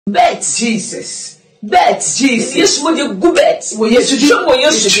Bet Jesus. Bet Jesus. Yes, when you go bet. When you show when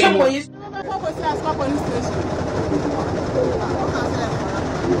you show.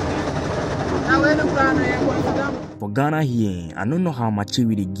 For Ghana here, I don't know how much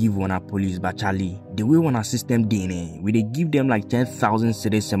we they give on our police, but Charlie, the way on our system DNA, we they give them like 10,000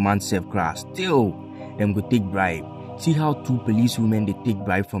 cedis a month self class. Still, them go take bribe. See how 2 police women they take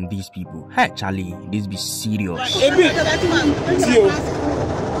bribe from these people. Hey Charlie, this be serious.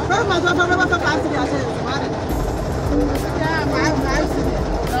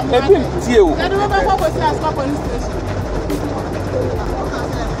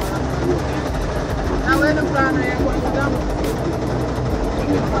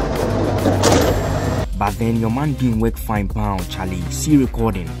 But then your man didn't work fine pound, Charlie. See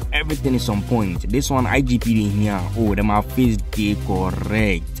recording. Everything is on point. This one IGP in here. Oh, them are face day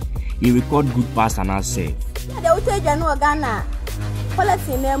correct. He record good pass and I say. They will tell you no Ghana.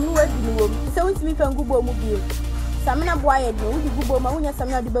 Policy name no work. So we can go boom mobile. Samina boy, we go boom. I want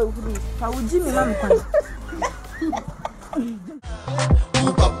some other boy. I will Jimmy Mamma.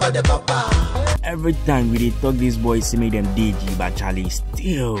 Every time we they talk these boys see make them DG, but Charlie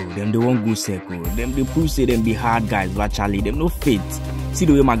still them they won't go circle. Them they prove say them be hard guys, but Charlie them no fit. See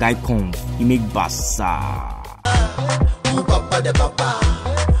the way my guy comes, he make bassa.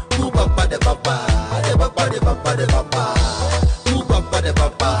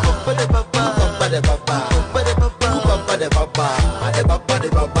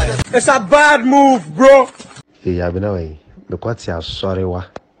 It's a bad move, bro. Hey, I've been away. Because you're sorry, wa.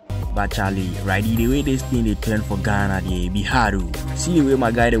 But Charlie, right, the way this thing they trend for Ghana, they be hard. See the way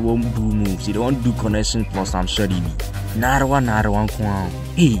my guy they won't do moves, they don't do connection plus I'm sure they be. Narwa kwan.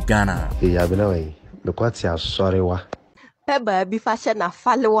 Hey Ghana. Hey, I've been away. Because you're sorry, wa. Peba be fashion na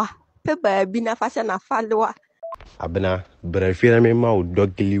follower. Peba be na fashion na follower. Abena, but I feel me ma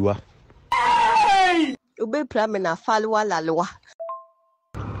dog giliwa. Ube plan me na follower la loa.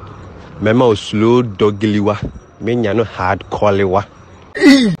 Mema slow dog giliwa. Me no hard calliwa.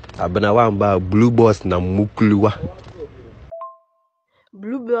 Abena wamba blue boss na mukluwa.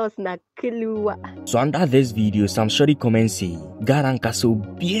 Blue bells na kiluwa. So under this video, some shorty comments say, Ghana so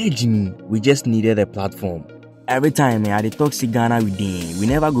big me. We just needed a platform. Every time I talk to Ghana with them, we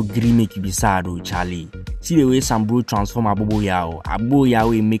never go gree make you be sad, Charlie. See the way some bro transform Abobo Yao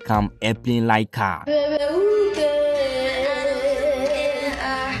make him airplane like car.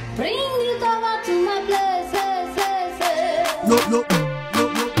 No.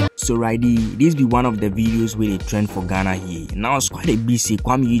 So righty, this be one of the videos where they trend for Ghana here. Now it's quite a busy.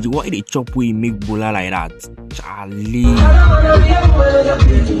 Kwami Eugene, why they chop we make bola like that? Charlie.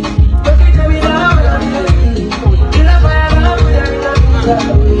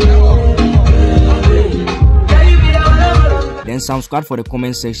 Then some squad for the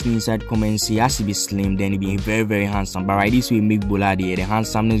comment section inside comments say has to be slim, then he be very very handsome. But right this way make bola there, the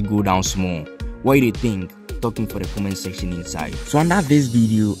handsomeness go down small. What do you think? Talking for the comment section inside. So under this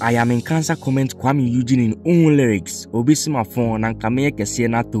video, I am in cancer comment Kwami Eugene in own lyrics. Obisi my phone and kameye kese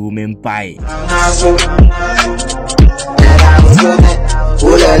na to mempai.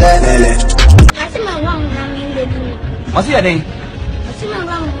 What's your name?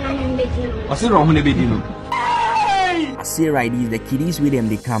 What's wrong with the video? I say right is the kiddies with them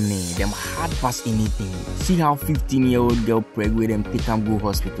they come near. Them hard pass anything. See how 15-year-old girl preg with them take them go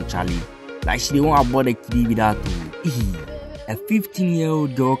hospital, Charlie. Like she don't want about a kid without a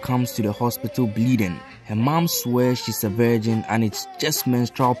 15-year-old girl comes to the hospital bleeding. Her mom swears she's a virgin and it's just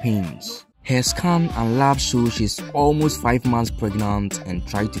menstrual pains. Her scan and lab show she's almost 5 months pregnant and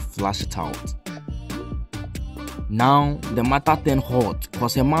try to flush it out. Now the matter turned hot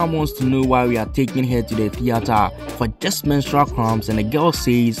because her mom wants to know why we are taking her to the theater for just menstrual cramps, and the girl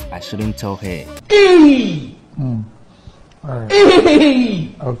says I shouldn't tell her.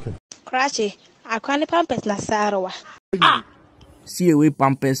 Okay. Cratchy, I can't pampers na Sarwa. See the way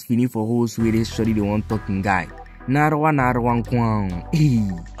Pampers finish for hoes with this shorty the one talking guy. Narwa kwang.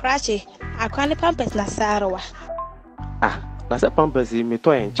 Cratchy, I can't pampers na Sarwa. Nasa Pampers me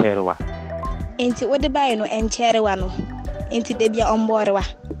to en cherwa. Inti what the buy no en cherwano. Inti debia on boardwa.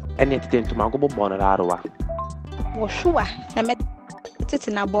 And it tend to my go born arwa. Washua, na met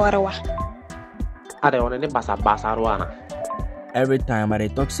titina borawa. I don't want any basarwana. Every time I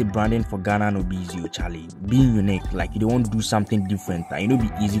talk say branding for Ghana no be easy, Charlie. Being unique, like you don't want to do something different, and it no be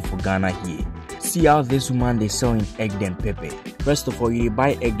easy for Ghana here. See how this woman they sell in egg and pepper. First of all, you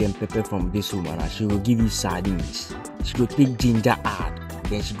buy egg and pepper from this woman and she will give you sardines. She go take ginger add,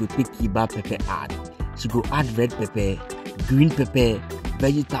 then she go take kiba pepper add. She go add red pepper, green pepper,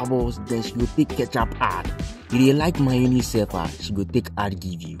 vegetables, then she go take ketchup add. If you like mayonnaise surfer, she go take ad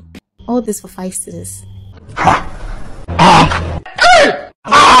give you. All this for 5 cedis.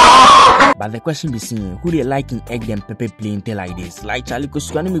 But the question be seen, who they like in egg and pepper plain like this? Like Charlie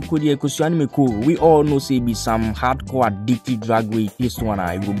Kosuani, we all know say be some hardcore addictive drug way taste one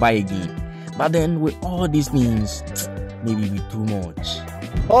I will buy again. But then with all these things, maybe be too much.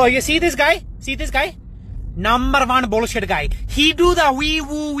 Oh, you see this guy? See this guy? Number one bullshit guy. He do the wee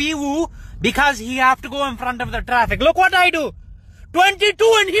woo because he have to go in front of the traffic. Look what I do.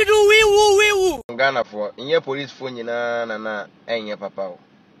 22 and he do wee woo. Ghana for in your police phone na enya papa.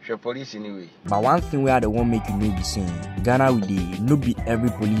 Show police anyway. But one thing we are the one make you know be saying Ghana with the no be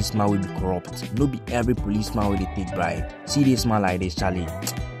every policeman will be corrupt. No be every policeman will they take bribe. See this man like this, Charlie.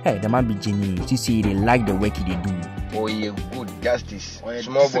 Hey, the man be genuine. You see they like the work he do. Oh, you good justice.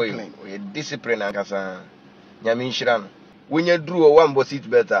 Small discipline. Boy, discipline and kasa. Nyamishiran. When you drew a one boss it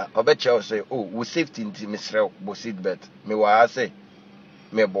better, I bet you say, oh, we safety in Mr. Boss it bet. Me wa say,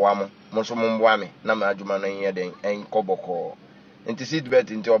 me boamo, Monsomwame, Nama Jumana yeden, and Koboko. And to sit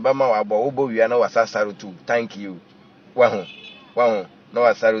bet into Obama about Obo, we are now a too. Thank you. Wow, no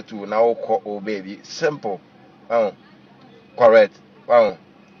asaru too. Now call oh baby. Simple. Wow, correct. Wow.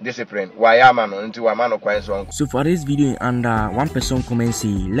 Discipline. Why am I into a man of quite strong? So for this video under one person comment say,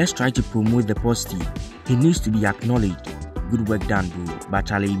 let's try to promote the positive. He needs to be acknowledged. Good work done, bro. But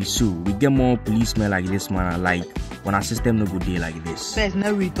Charlie, we so we get more policemen like this man. Like when our system no good day like this. First,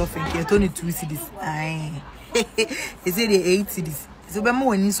 now we talking. It's only 2 cities. Aye. Is it the 8 cities? So when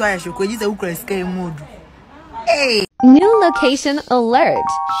more in so I should go. This is a Ukraine scale mode. Hey. New location alert.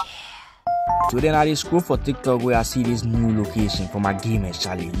 So then I just scroll for TikTok where I see this new location for my gamers,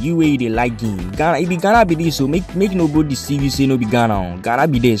 Charlie. You way they like game. Ghana, Ibi Ghana be this, so make nobody deceive you say no be Ghana on. Ghana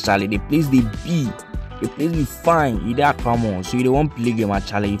be there, Charlie. The place they be. The place be fine. You there come on. So you don't want play game at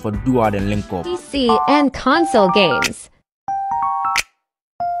Charlie for do out and link up. PC and console games.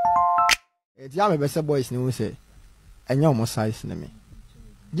 It's yam best boys no say. And your size na me.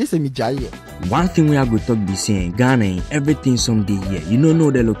 Just me jaye. One thing we are going to be saying, Ghana, everything someday here. You don't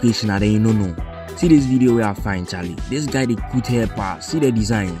know the location and then you don't know. See this video we are fine, Charlie. This guy they put hair pass. See the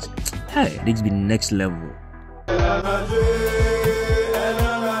designs. Hey, this be next level.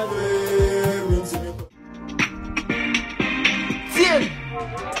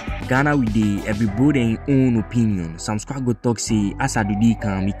 Ghana with the everybody own opinion. Some squad go talk say as I do they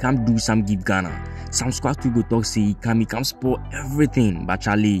can we can't do some give Ghana. Some squad to go talk say we can spoil everything. But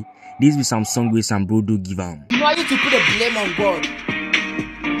Charlie, this be some song where some bro do give them. You know I need to put the blame on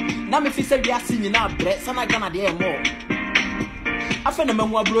God. Now me feel say we are seeing now bread. Some are Ghana there more. I feel the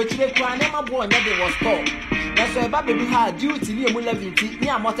memoir bro today cry. Never born that they was stop. That's why baby had duty. Me will love it. Me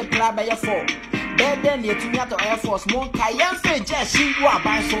I multiply by your 4. Then you to to Air Force Monk. I am saying just she go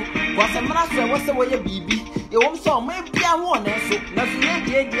about so. What's a man? What's the way you be? You also maybe I want so.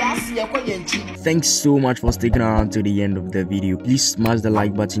 Thanks so much for sticking around to the end of the video. Please smash the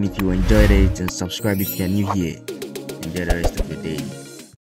like button if you enjoyed it and subscribe if you're new here. Enjoy the rest of your day.